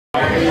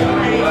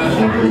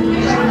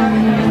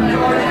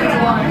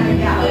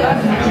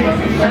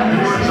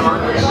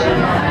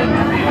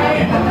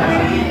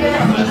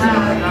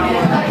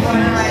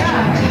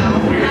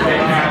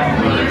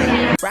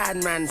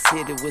Riding around the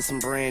city with some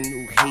brand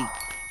new heat,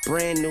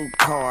 brand new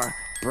car,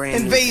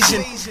 brand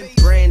Invasion. new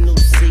brand new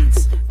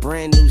seats,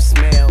 brand new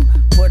smell.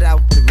 Put out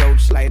the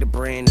roach like a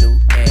brand new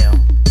L.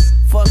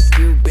 Fuck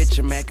you, bitch,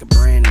 your Mac a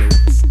brand new.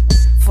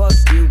 Fuck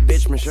you,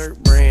 bitch, my shirt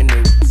brand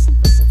new.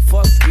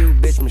 Fuck you,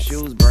 bitch, my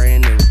shoes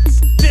brand new.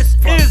 This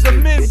Fuck is a you,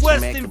 Midwest bitch, your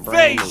Mac a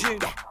brand new. invasion.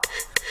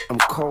 I'm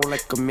cold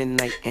like a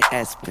midnight in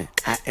Aspen.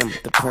 I am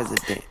the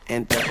president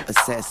and the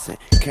assassin.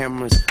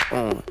 Cameras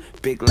on,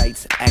 big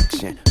lights,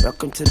 action.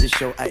 Welcome to the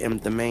show, I am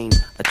the main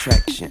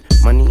attraction.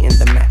 Money in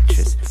the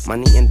mattress,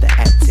 money in the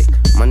attic.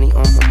 Money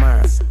on my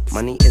mind,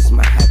 money is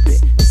my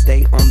habit.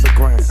 Stay on the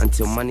grind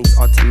until money's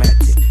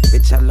automatic.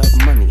 Bitch, I love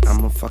money,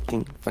 I'm a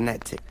fucking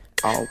fanatic.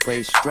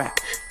 Always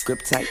strapped, grip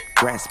tight,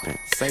 grasping.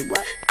 Say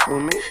what? Who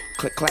me?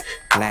 Click, clack,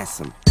 glass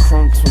 'em.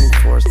 Chrome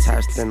 24's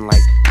tires thin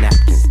like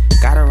napkins.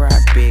 Gotta ride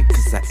big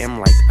cause I am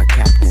like a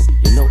captain.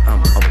 You know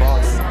I'm a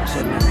boss.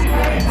 Chillin'.